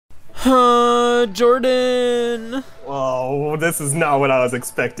Jordan! Oh, this is not what I was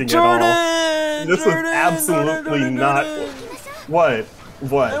expecting Jordan! at all. This Jordan! was absolutely not. What?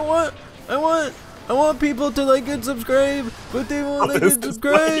 What? I want people to like and subscribe, but they won't like and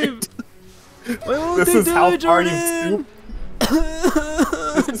subscribe. Why won't This they is do how it, far Jordan?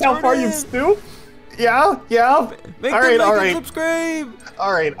 This is how far you've stooped? Yeah, yeah. Make all them right, like all and right. subscribe.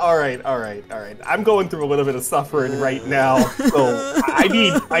 All right. I'm going through a little bit of suffering right now, so I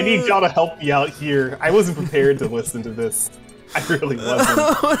need y'all to help me out here. I wasn't prepared to listen to this. I really wasn't.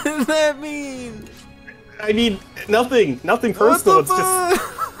 What does that mean? I mean, nothing personal.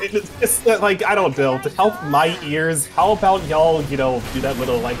 It's just that, like, I don't know. To help my ears, how about y'all, you know, do that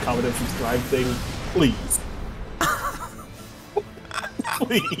little like, comment, and subscribe thing, please.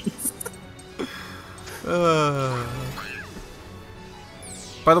 Please.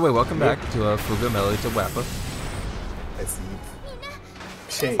 By the way, welcome back to Fuga, Melodies, and Wappa. I see.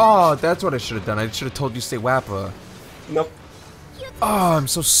 Shame. Oh, that's what I should have done. I should have told you to say Wappa. Nope. Oh, I'm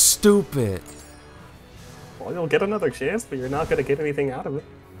so stupid. Well, you'll get another chance, but you're not gonna get anything out of it.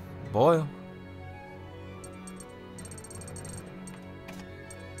 Boy.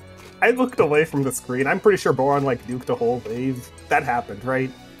 I looked away from the screen. I'm pretty sure Boron like nuked a whole wave. That happened, right?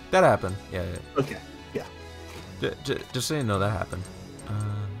 That happened. Yeah. Okay. Yeah. Just so you know, that happened.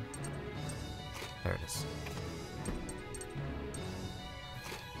 There it is.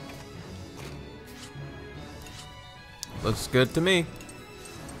 Looks good to me.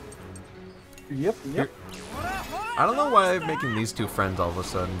 Yep. I don't know why I'm making these two friends all of a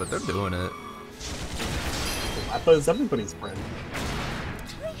sudden, but they're doing it. Wappa is everybody's friend.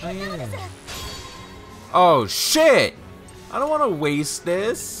 Oh, yeah. Oh, shit! I don't want to waste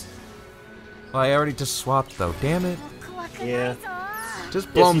this. Well, I already just swapped, though. Damn it. Yeah.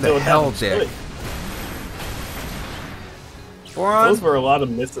 Just blow him the hell, Dick. Boron, those were a lot of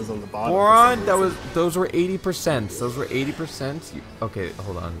misses on the bottom. Boron, those were 80%. Those were 80%. Okay,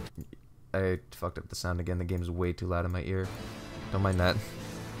 hold on. I fucked up the sound again. The game's way too loud in my ear. Don't mind that.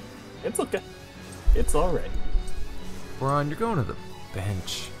 It's okay. It's alright. Boron, you're going to the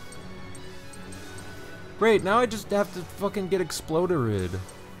bench. Great, now I just have to fucking get exploded.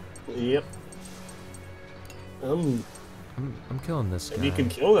 Yep. I'm killing this guy. Maybe you can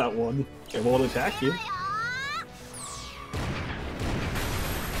kill that one. It won't attack you.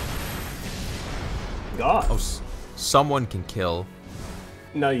 God. Oh, someone can kill.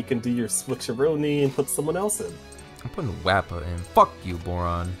 Now you can do your switcheroni and put someone else in. I'm putting Wappa in. Fuck you,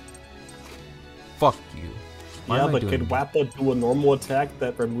 Boron. Fuck you. Yeah, but could Wappa do a normal attack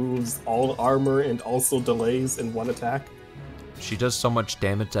that removes all armor and also delays in one attack? She does so much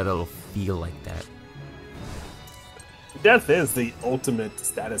damage that it'll feel like that. Death is the ultimate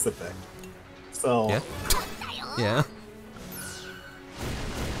status effect. So... Yeah? Yeah.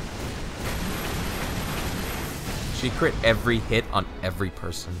 She crit every hit on every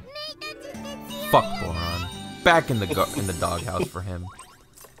person. Fuck Boron. Back in the doghouse for him.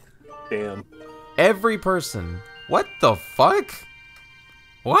 Damn. Every person. What the fuck?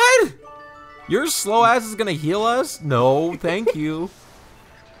 What? Your slow ass is gonna heal us? No, thank you.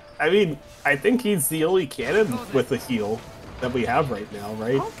 I mean, I think he's the only cannon with a heal that we have right now,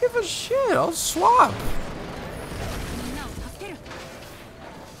 right? I don't give a shit. I'll swap.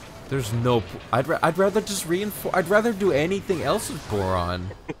 There's no. I'd rather just reinforce. I'd rather do anything else with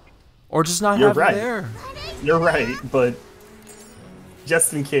Boron, or just not have him there. You're right, but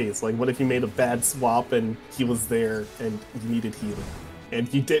just in case, like, what if you made a bad swap and he was there and you needed healing,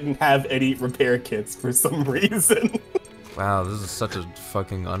 and you didn't have any repair kits for some reason? Wow, this is such a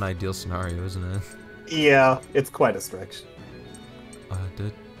fucking unideal scenario, isn't it? Yeah, it's quite a stretch.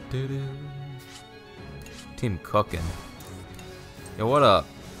 Team cooking. Yo, what up?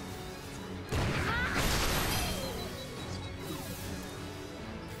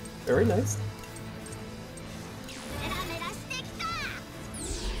 Very nice.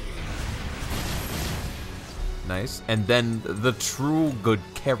 Nice. And then the true good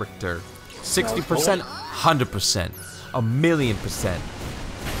character. 60%, 100%, 1,000,000%.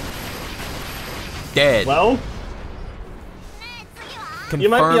 Dead. Well, confirmed you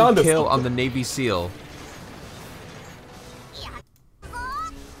might be onto kill something. on the Navy SEAL.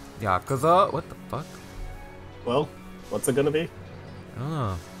 Yakuza? What the fuck? Well, what's it gonna be? I don't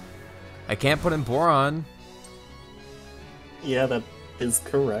know. I can't put in Boron. Yeah, that is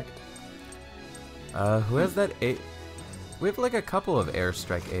correct. Who has that We have like a couple of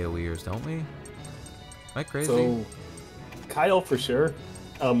airstrike AoEers, don't we? Am I crazy? So, Kyle for sure.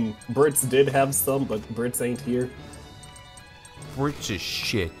 Brits did have some, but Brits ain't here. Brits is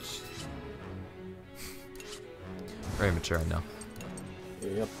shit. Very mature, I know.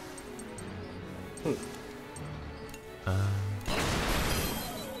 Yep.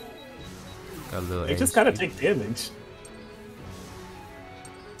 Got a little They just kind of take damage.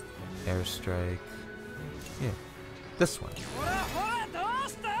 Airstrike. Yeah. This one.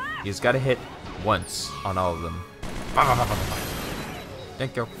 He's got to hit once on all of them.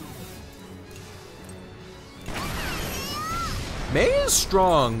 Thank you. Mei is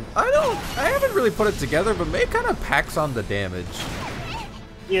strong. I haven't really put it together, but Mei kind of packs on the damage.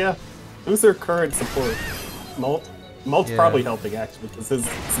 Yeah. Who's their current support? Malt's probably helping, actually, because his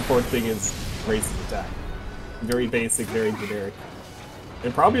support thing is racing attack. Very basic, very generic.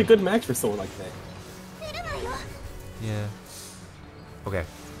 And probably a good match for someone like that. Yeah. Okay.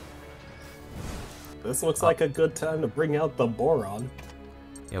 This looks like a good time to bring out the Boron.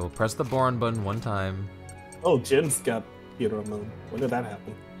 Yeah, we'll press the Boron button one time. Oh, Jin's got hero mode. When did that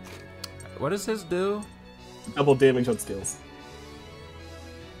happen? What does his do? Double damage on skills.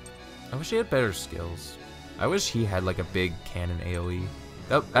 I wish he had better skills. I wish he had like a big cannon AoE.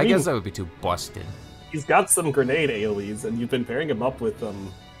 I guess that would be too busted. He's got some grenade AoEs, and you've been pairing him up with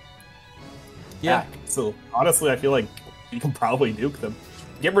Yeah. Hack. So honestly, I feel like you can probably nuke them.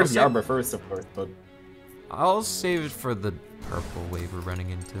 Get rid of the armor first, of course, but I'll save it for the purple wave we're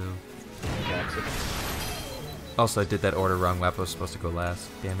running into. gotcha. Also, I did that order wrong. Wappa was supposed to go last.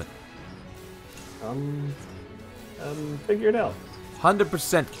 Damn it. Figure it out.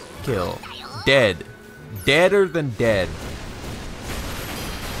 100% kill. Dead. Deader than dead.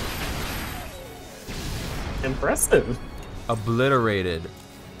 Impressive. Obliterated.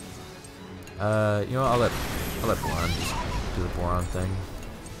 You know what? I'll let Boron just do the Boron thing.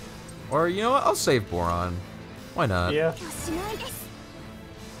 Or you know what? I'll save Boron. Why not? Yeah.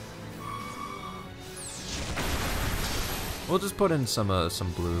 We'll just put in some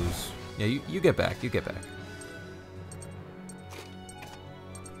blues. Yeah, you get back. You get back.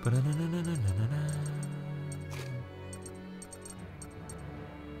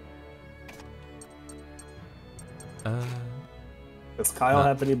 Does Kyle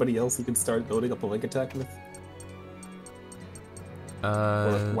have anybody else he can start building up a link attack with?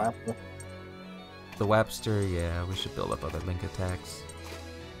 Or Wappa? The Wapster, yeah, we should build up other link attacks.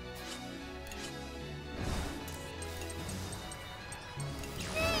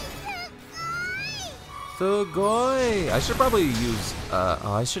 Sugoi! I should probably use,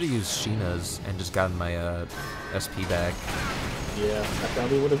 I should have used Sheena's and just gotten my, SP back. Yeah, that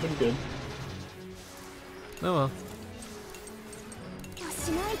probably would have been good. Oh well.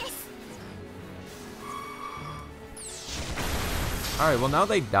 Alright, well now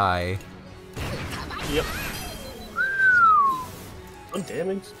they die. Yep. One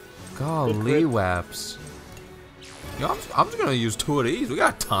damage. Golly waps. Yo, I'm just gonna use 2 of these. We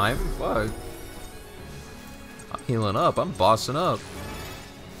got time. Fuck. I'm healing up. I'm bossing up.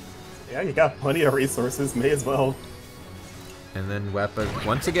 Yeah, you got plenty of resources. May as well. And then Wappa,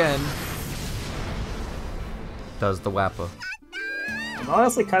 once again, does the Wappa. I'm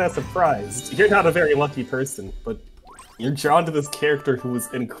honestly kind of surprised. You're not a very lucky person, but you're drawn to this character who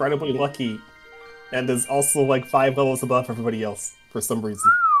is incredibly lucky and is also like 5 levels above everybody else for some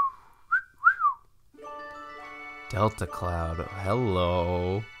reason. Delta Cloud,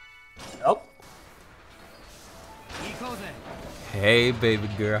 hello. Yep. Hey, baby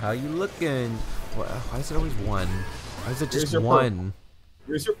girl, how you looking? Why is it always 1? Why is it just 1? Purple.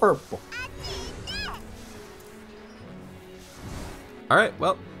 Here's your purple. Alright,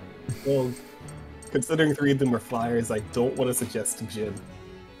 well. Well, considering 3 of them are flyers, I don't want to suggest Jin.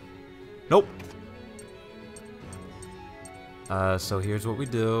 Nope. So here's what we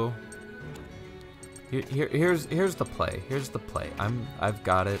do. Here's the play. Here's the play. I've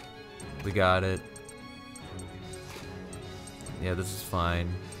got it. We got it. Yeah, this is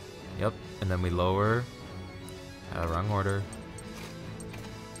fine. Yep. And then we lower. Wrong order.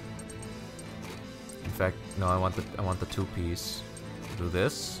 In fact, no. I want the 2-piece. Do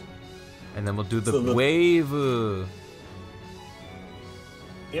this, and then we'll do the wave.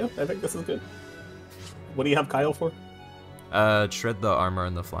 Yeah, I think this is good. What do you have Kyle for? Shred the armor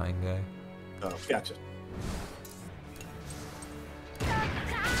and the flying guy. Oh, gotcha.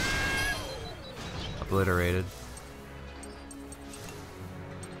 Obliterated.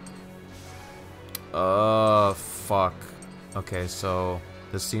 Oh, fuck. Okay, so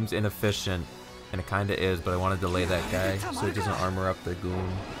this seems inefficient, and it kinda is, but I want to delay that guy so he doesn't armor up the goon,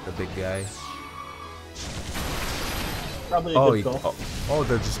 the big guy. Probably a good call. Oh,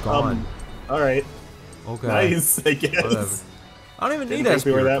 they're just gone. Alright. Okay. Nice, I guess. Whatever. I don't even need Didn't think SP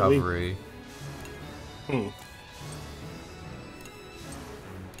we were that recovery. What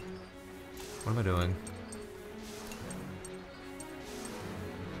am I doing?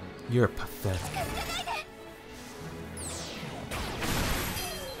 You're pathetic.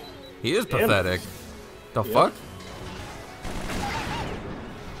 He is pathetic. The fuck?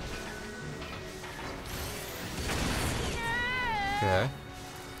 Okay.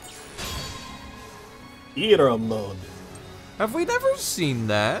 Hero mode. Have we never seen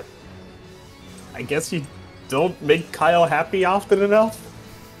that? I guess you don't make Kyle happy often enough?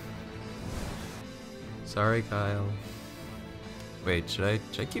 Sorry, Kyle. Wait, should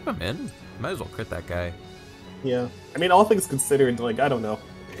I keep him in? Might as well crit that guy. Yeah. I mean, all things considered, like, I don't know.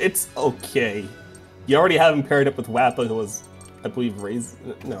 It's okay. You already have him paired up with Wappa, who was, I believe, raised...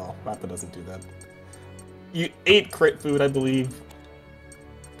 No, Wappa doesn't do that. You ate crit food, I believe.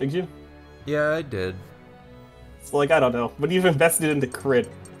 Did you? Yeah, I did. So, like, I don't know. When you've invested into crit,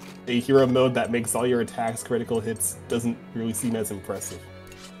 a hero mode that makes all your attacks critical hits doesn't really seem as impressive.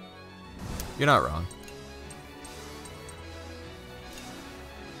 You're not wrong.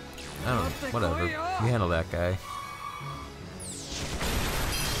 I don't know, whatever. We handle that guy.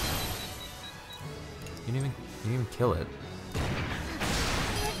 You didn't even kill it.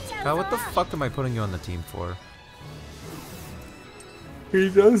 God, what the fuck am I putting you on the team for? He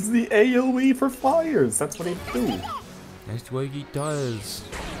does the AoE for flyers. That's what he do. That's what he does.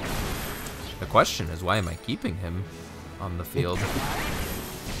 The question is, why am I keeping him on the field?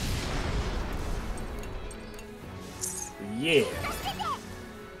 Yeah.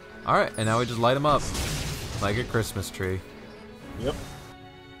 Alright, and now we just light him up. Like a Christmas tree. Yep.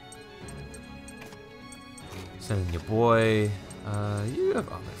 Sending your boy. You have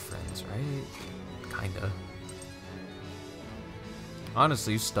other friends, right? Kinda.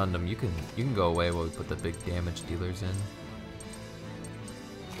 Honestly, you stunned him. You can go away while we put the big damage dealers in.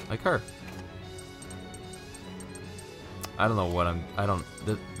 Like her. I don't know what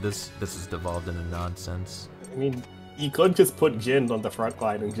this has devolved into nonsense. I mean, you could just put Jin on the front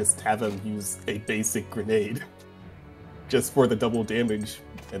line and just have him use a basic grenade. Just for the double damage.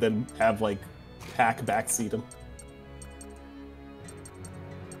 And then have, like, Pack backseat him.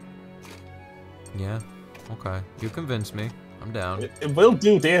 Yeah, okay. You convinced me. I'm down. It will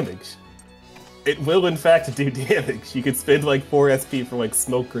do damage. It will, in fact, do damage. You could spend, like, 4 SP for, like,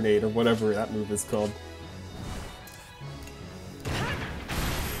 Smoke Grenade or whatever that move is called.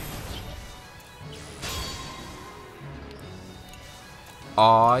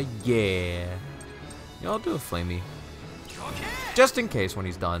 Aw, yeah. Yeah, I'll do a flamey. Just in case when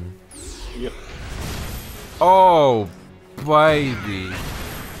he's done. Yep. Oh, baby.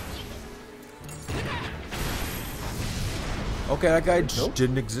 Okay, that guy just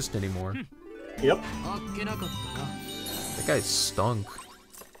didn't exist anymore. Yep. That guy stunk.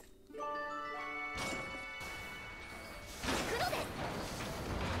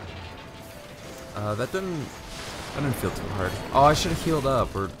 That didn't feel too hard. Oh, I should have healed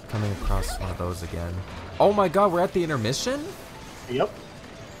up. We're coming across one of those again. Oh my god, we're at the intermission? Yep.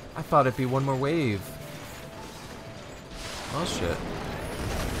 I thought it'd be one more wave. Oh shit.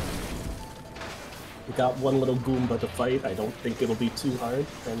 We got one little Goomba to fight. I don't think it'll be too hard,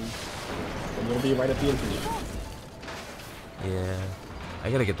 and we'll be right at the intermission. Yeah.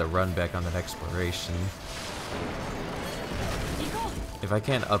 I gotta get the run back on that exploration. If I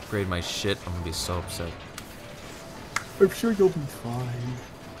can't upgrade my shit, I'm gonna be so upset. I'm sure you'll be fine.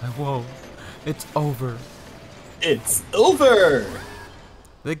 I won't. It's over. It's over!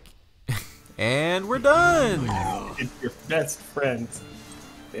 And we're done! It's your best friends.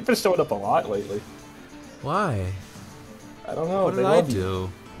 They've been showing up a lot lately. Why? I don't know. What did they I love do?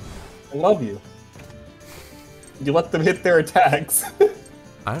 You. I love you. You let them hit their attacks.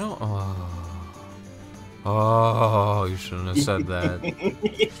 I don't... Oh, you shouldn't have said that.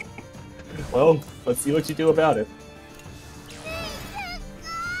 Well, let's see what you do about it.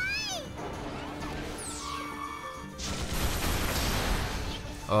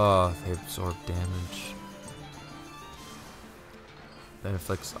 Oh, they absorb damage. That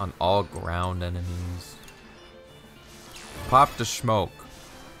inflicts on all ground enemies. Pop the smoke.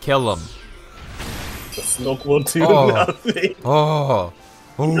 Kill him. The smoke will do nothing. Oh.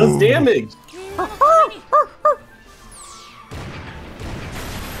 It does damage.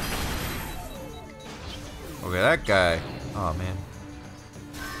 Okay, that guy. Oh, man.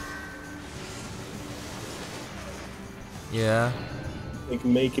 Yeah. Think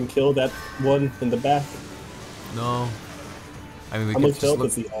May can kill that one in the back. No. I mean, we How could much just health look...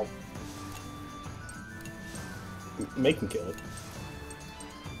 does he have? May can kill it.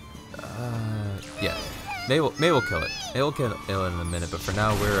 Yeah. May will kill it. May will kill it in a minute, but for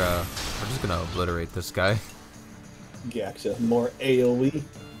now we're just gonna obliterate this guy. Gotcha. More AoE.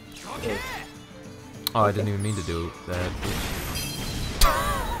 Oh, I didn't even mean to do that.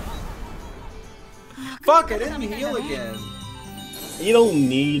 Fuck, I didn't heal again. You don't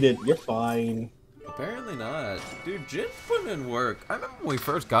need it. You're fine. Apparently not. Dude, Jin's putting in work. I remember when we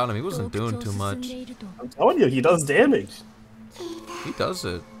first got him, he wasn't doing too much. I'm telling you, he does damage. He does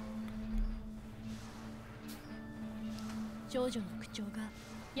it.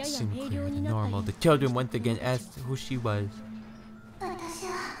 Seemed clear and normal. The children once again asked who she was.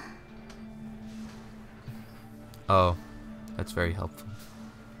 Oh, that's very helpful.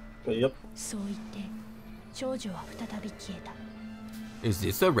 Yep. Is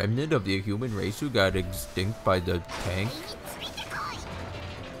this a remnant of the human race who got extinct by the tank?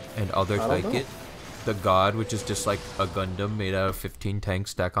 And others like it? The god, which is just like a Gundam made out of 15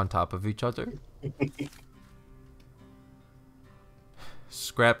 tanks stacked on top of each other?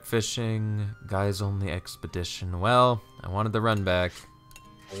 Scrap fishing, guys only expedition. Well, I wanted the run back.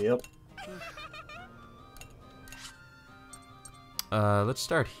 Yep. Let's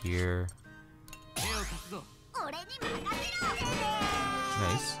start here.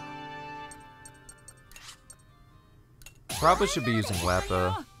 Nice. Probably should be using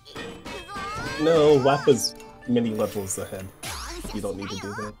Wappa. No, Wappa's many levels ahead. You don't need to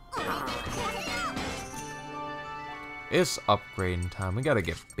do that. It's upgrading time. We gotta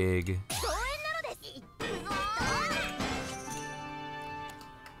get big.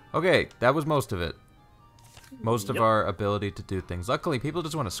 Okay, that was most of it. Most of our ability to do things. Luckily, people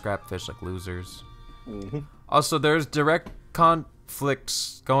just want to scrap fish like losers. Also, there's direct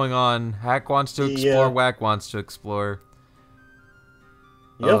conflicts going on. Hack wants to explore, Whack wants to explore.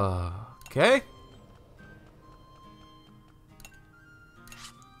 Okay.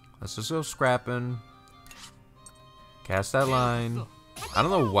 Let's just go scrapping. Cast that line. I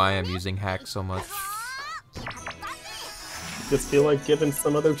don't know why I'm using hack so much. Just feel like giving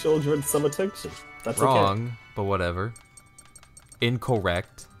some other children some attention. That's wrong, okay. But whatever.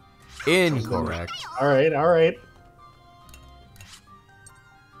 Incorrect. Incorrect. Alright, alright.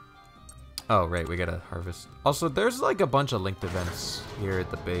 Oh, right, we gotta harvest. Also, there's like a bunch of linked events here at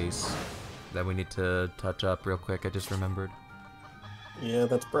the base that we need to touch up real quick. I just remembered. Yeah,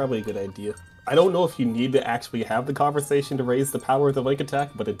 that's probably a good idea. I don't know if you need to actually have the conversation to raise the power of the link attack,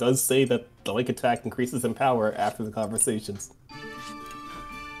 but it does say that the link attack increases in power after the conversations.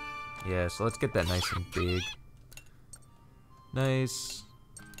 Yeah, so let's get that nice and big. Nice.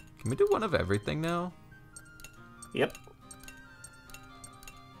 Can we do one of everything now? Yep.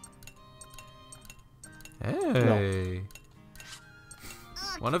 Hey. No.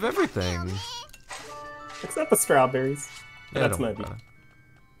 One of everything. Except the strawberries. Yeah, that's maybe.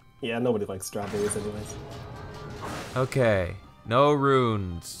 Yeah, nobody likes strawberries anyways. Okay. No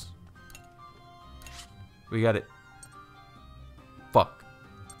runes. We got it. Fuck.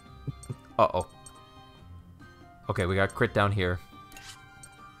 Uh-oh. Okay, we got crit down here.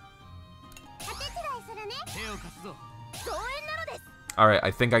 Alright,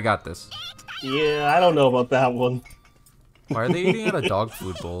 I think I got this. Yeah, I don't know about that one. Why are they eating out of dog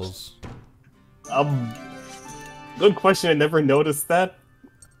food bowls? Good question, I never noticed that.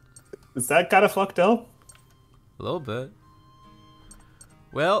 Is that kind of fucked up? A little bit.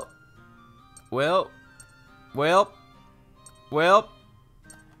 Well.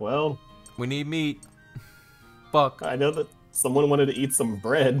 We need meat. Fuck. I know that someone wanted to eat some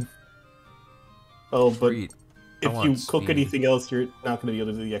bread. Oh, but if you cook anything else, you're not going to be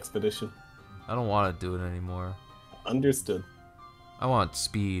able to do the expedition. I don't want to do it anymore. Understood. I want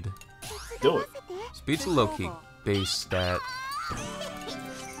speed. Do it. Speed's a low-key base stat.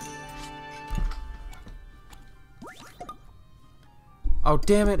 Oh,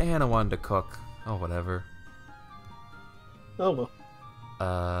 damn it, Hannah wanted to cook. Oh, whatever. Oh, well.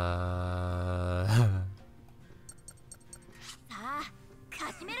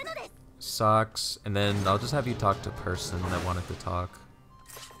 Jsocks, and then I'll just have you talk to person that wanted to talk.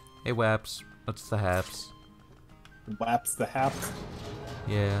 Hey, Waps. What's the haps? Waps the haps?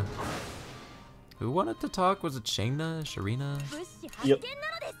 Yeah. Who wanted to talk? Was it Shayna? Sharina? Yep.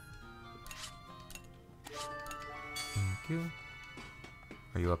 Thank you.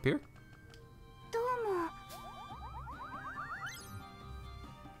 Are you up here?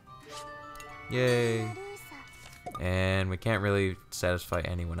 Yay. And we can't really satisfy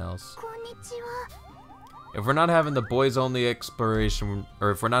anyone else. If we're not having the boys only exploration,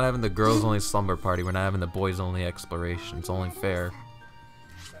 or if we're not having the girls only slumber party, we're not having the boys only exploration. It's only fair.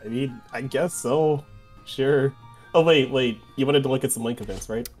 I mean, I guess so. Sure. Oh, wait. You wanted to look at some link events,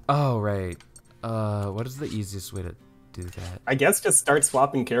 right? Oh, right. What is the easiest way to do that? I guess just start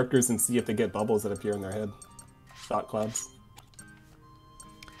swapping characters and see if they get bubbles that appear in their head. Thought clouds.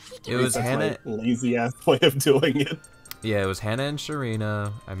 It was Hannah. My lazy ass way of doing it. Yeah, it was Hannah and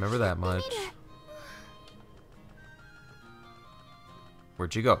Sharina. I remember that much.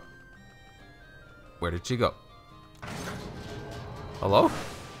 Where'd she go? Where did she go? Hello?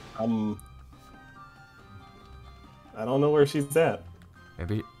 I don't know where she's at.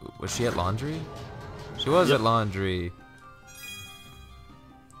 Maybe, was she at laundry? She was at laundry.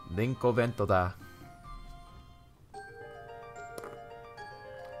 Linko vento da.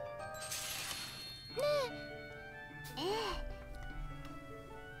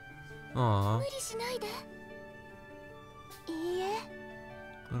 Aww.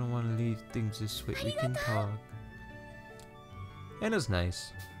 I don't want to leave things this way. We can talk. Anna's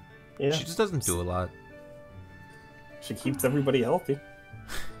nice. Yeah. She just doesn't do a lot. She keeps everybody healthy.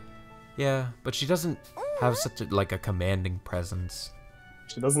 Yeah, but she doesn't have such a, like a commanding presence.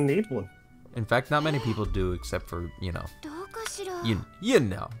 She doesn't need one. In fact, not many people do, except for, you know. You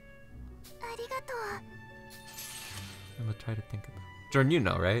know. I'm gonna try to think about it. Jordan, you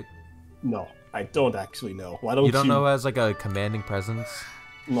know, right? No, I don't actually know. Why don't you? You don't know who has like a commanding presence?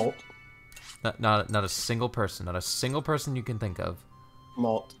 Malt. Not a single person. Not a single person you can think of.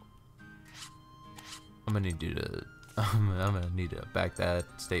 Malt. I'm gonna need you to. I'm gonna need to back that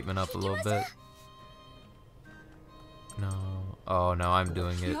statement up a little bit. No. Oh no, I'm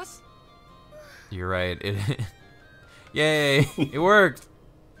doing it. You're right. It. Yay! It worked.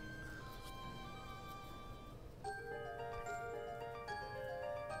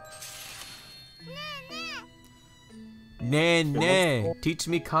 Nah, teach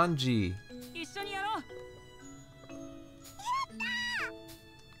me kanji.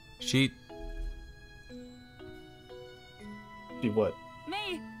 She what?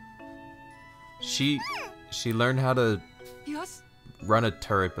 She learned how to run a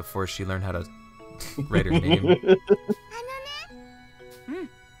turret before she learned how to write her name.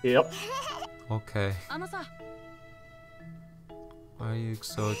 Yep. Okay. Why are you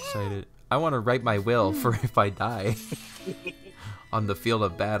so excited? I want to write my will for if I die on the field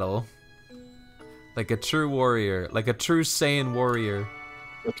of battle. Like a true warrior. Like a true Saiyan warrior.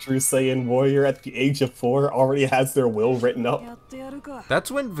 A true Saiyan warrior at the age of 4 already has their will written up.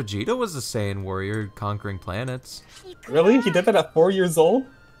 That's when Vegeta was a Saiyan warrior conquering planets. Really? He did that at 4 years old?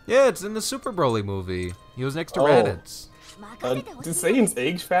 Yeah, it's in the Super Broly movie. He was next to Raditz. Do Saiyans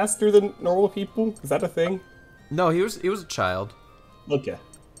age faster than normal people? Is that a thing? No, he was a child. Okay.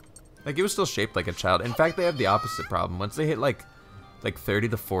 Like, he was still shaped like a child. In fact, they have the opposite problem. Once they hit, like 30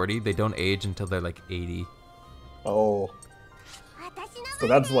 to 40, they don't age until they're, like, 80. Oh. So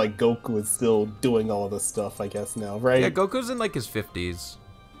that's like Goku is still doing all of this stuff, I guess, now, right? Yeah, Goku's in, like, his 50s.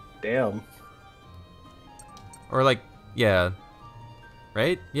 Damn. Or, like, yeah.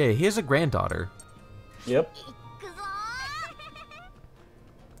 Right? Yeah, he has a granddaughter. Yep.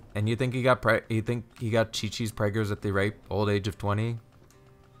 And you think he got Chi-Chi's preggers at the ripe old age of 20?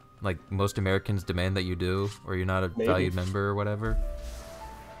 Like most Americans demand that you do, or you're not a valued member or whatever?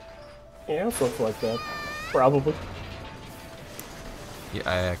 Yeah, something like that. Probably. Yeah,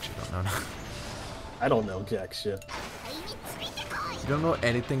 I actually don't know. I don't know jack shit. You don't know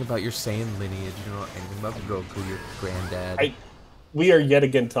anything about your Saiyan lineage. You don't know anything about Goku, your granddad. We are yet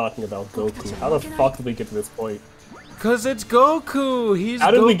again talking about Goku. How the fuck did we get to this point? Cause it's Goku! He's How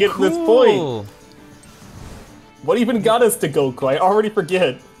did we get to this point? Goku! What even got us to Goku? I already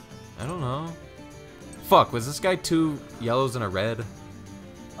forget. I don't know. Fuck, was this guy 2 yellows and a red?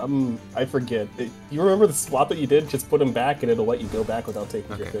 I forget. You remember the swap that you did? Just put him back and it'll let you go back without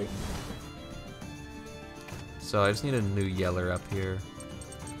taking your thing. So I just need a new yeller up here.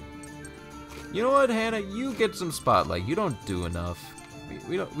 You know what, Hannah? You get some spotlight. You don't do enough.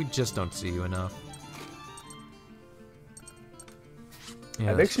 We just don't see you enough.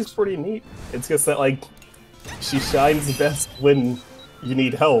 Yeah, I think she's pretty neat. It's just that, like, she shines best when you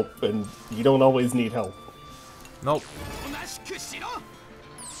need help, and you don't always need help. Nope.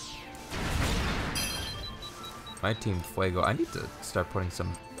 My team Fuego. I need to start putting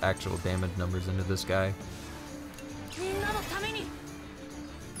some actual damage numbers into this guy.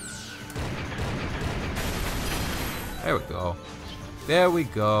 There we go. There we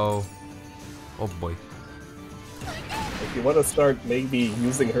go. Oh boy. If you want to start maybe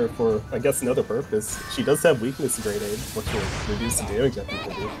using her for, I guess, another purpose, she does have weakness to Great Aid, which will reduce the damage that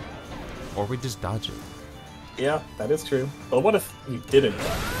people do. Or we just dodge it. Yeah, that is true. But what if you didn't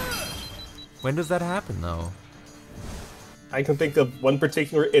dodge? When does that happen, though? I can think of one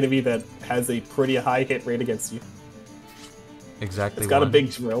particular enemy that has a pretty high hit rate against you. Exactly. It's got a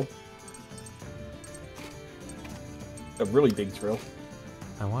big drill. A really big drill.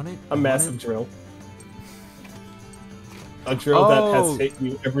 I want it. A massive drill. A drill that has hit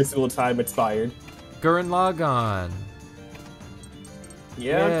you every single time it's fired. Gurren Lagann.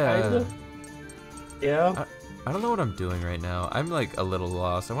 Yeah, kinda. Yeah. I don't know what I'm doing right now. I'm like a little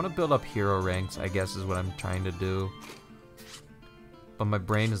lost. I want to build up hero ranks, I guess is what I'm trying to do. But my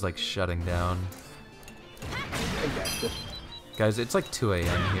brain is like shutting down. I gotcha. Guys, it's like 2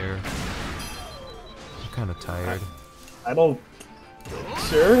 a.m. here. I'm kind of tired. I don't...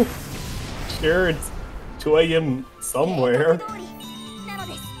 Sure? Sure, it's 2 a.m. somewhere.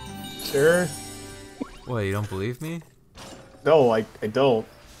 Sure? What, you don't believe me? No, I don't.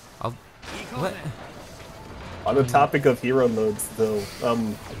 What? On the topic of hero modes, though,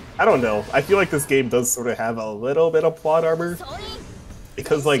 I don't know. I feel like this game does sort of have a little bit of plot armor.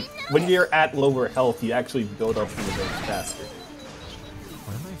 Because, like, when you're at lower health, you actually build up your moves faster.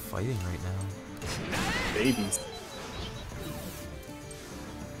 What am I fighting right now? Babies.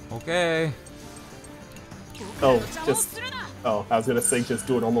 Okay. Oh, just... Oh, I was gonna say just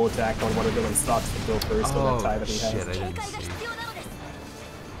do a normal attack on one of them and Sjocks to go first on that tie that he has. Shit, I didn't see.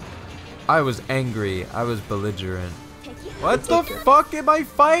 I was angry. I was belligerent. What It's the okay. fuck am I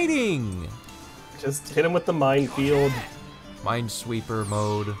fighting? Just hit him with the minefield. Minesweeper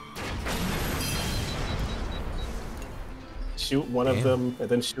mode. Shoot one of them, and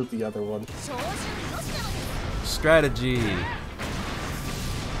then shoot the other one. Strategy.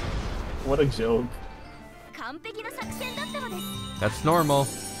 What a joke. That's normal.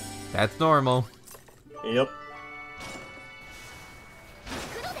 That's normal. Yep.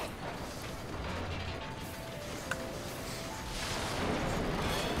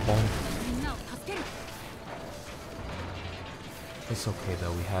 Boom. It's okay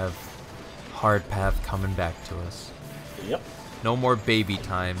though, we have hard path coming back to us. Yep. No more baby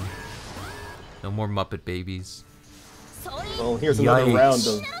time. No more Muppet babies. Well, here's another Yikes. round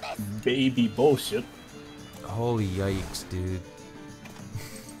of baby bullshit. Holy yikes, dude.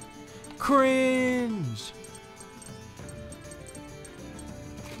 Cringe!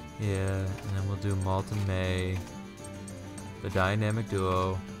 Yeah, and then we'll do Malt and May. The dynamic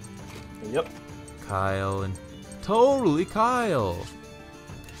duo. Yep. Kyle and... Totally Kyle!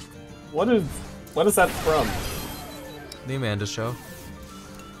 What is that from? The Amanda Show.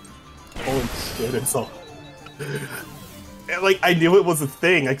 Holy shit, it's all... And, like, I knew it was a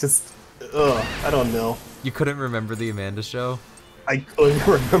thing, I just... Ugh, I don't know. You couldn't remember the Amanda Show? I couldn't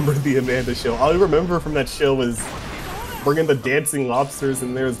remember the Amanda Show. All I remember from that show was bringing the dancing lobsters,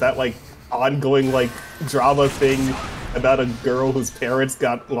 and there's that, like, ongoing, like, drama thing about a girl whose parents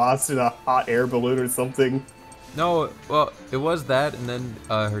got lost in a hot air balloon or something. No, well, it was that, and then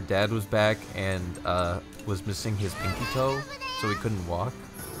her dad was back and was missing his pinky toe, so he couldn't walk.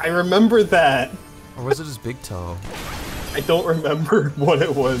 I remember that. Or was it his big toe? I don't remember what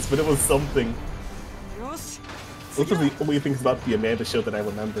it was, but it was something. Those are the only things about the Amanda Show that I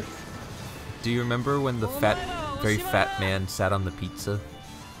remember. Do you remember when the very fat man sat on the pizza?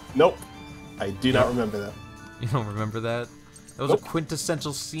 Nope. I do not remember that. You don't remember that? That was Nope. a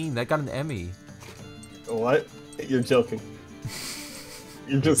quintessential scene. That got an Emmy. What? You're joking.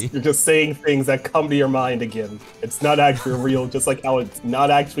 You're just saying things that come to your mind again. It's not actually real, just like how it's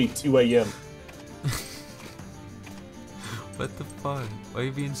not actually 2 a.m. What the fuck? Why are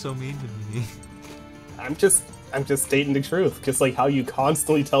you being so mean to me? I'm just stating the truth, just like how you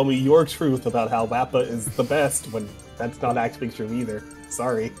constantly tell me your truth about how Wappa is the best when that's not actually true either.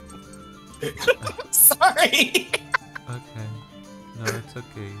 Sorry. Sorry! Okay. No, it's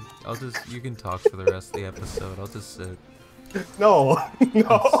okay. You can talk for the rest of the episode. I'll just sit. No,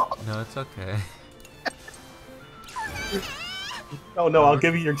 no. No, it's okay. No, I'll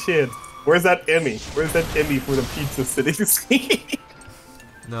give you your chance. Where's that Emmy? Where's that Emmy for the pizza sitting scene?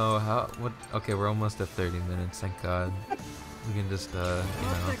 No, what? Okay, we're almost at 30 minutes, thank God. We can just,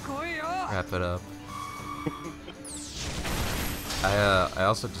 wrap it up. I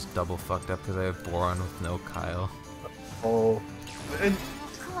also just double fucked up because I have Boron with no Kyle. Oh. And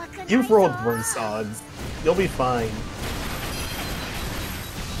you've rolled worse odds. You'll be fine.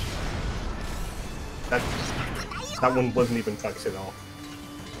 That one wasn't even touched at all.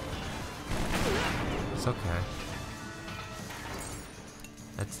 It's okay.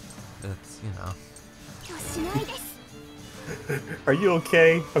 That's, you know. Are you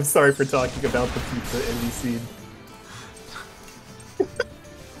okay? I'm sorry for talking about the pizza indie scene.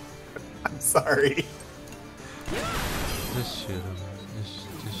 I'm sorry. Just shoot him.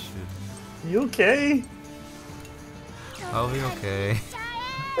 Just shoot him. You okay? I'll be okay.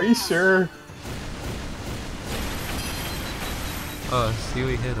 Are you sure? Oh, see,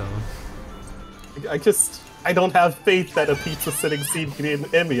 we hit him. I don't have faith that a pizza sitting scene can get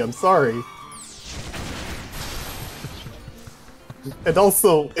an Emmy, I'm sorry. And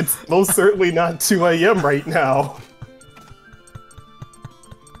also, it's most certainly not 2 a.m. right now.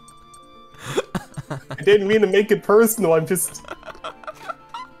 I didn't mean to make it personal. I'm just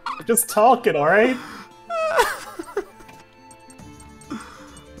talking, all right?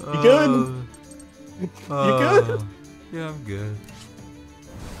 You good? You good? Yeah, I'm good.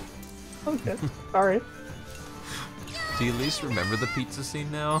 Okay, all right. Do you at least remember the pizza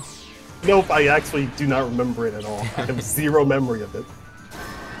scene now? Nope, I actually do not remember it at all. I have zero memory of it.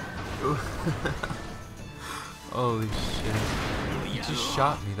 Holy shit. He just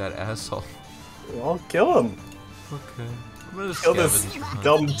shot me, that asshole. Well, kill him. Okay. I'm gonna Kill this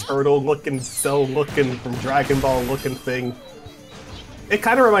dumb turtle-looking, cell-looking, from Dragon Ball-looking thing. It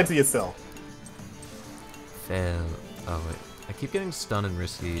kind of reminds me of Cell. Fail. Oh, wait. I keep getting stunned and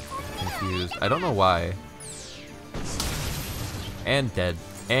risky confused. I don't know why. And dead.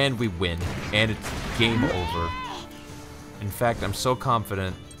 And we win. And it's game over. In fact, I'm so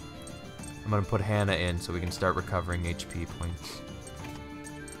confident I'm gonna put Hannah in so we can start recovering HP points.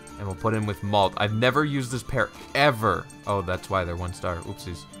 And we'll put in with Malt. I've never used this pair ever. Oh, that's why they're 1 star.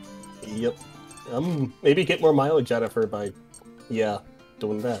 Oopsies. Yep. Maybe get more mileage out of her by, yeah,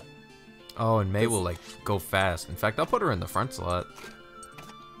 doing that. Oh, and May will, like, go fast. In fact, I'll put her in the front slot.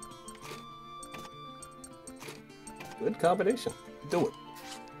 Good combination. Do it.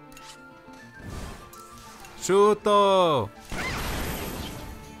 Shuto!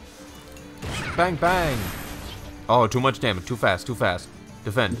 Bang, bang! Oh, too much damage. Too fast, too fast.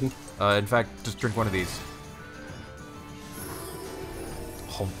 Defend. In fact, just drink one of these.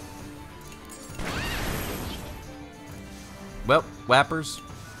 Oh. Well, whappers.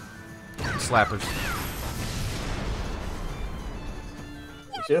 Slappers.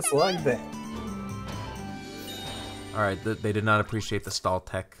 Just like that. Alright, they did not appreciate the stall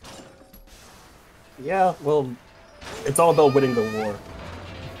tech. Yeah, well, it's all about winning the war,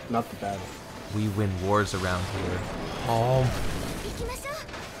 not the battle. We win wars around here. Oh.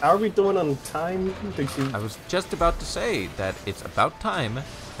 How are we doing on time? I was just about to say that it's about time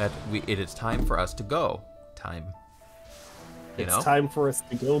that it is time for us to go. Time. You know? It's time for us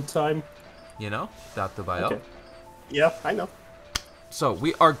to go time. You know? Dr. Bio. Okay. Yeah, I know. So,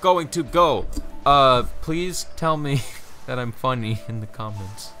 we are going to go. Please tell me that I'm funny in the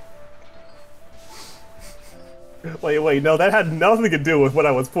comments. Wait, no, that had nothing to do with what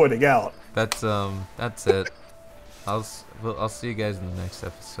I was pointing out. That's it. I'll see you guys in the next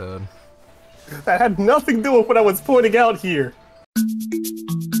episode. That had nothing to do with what I was pointing out here.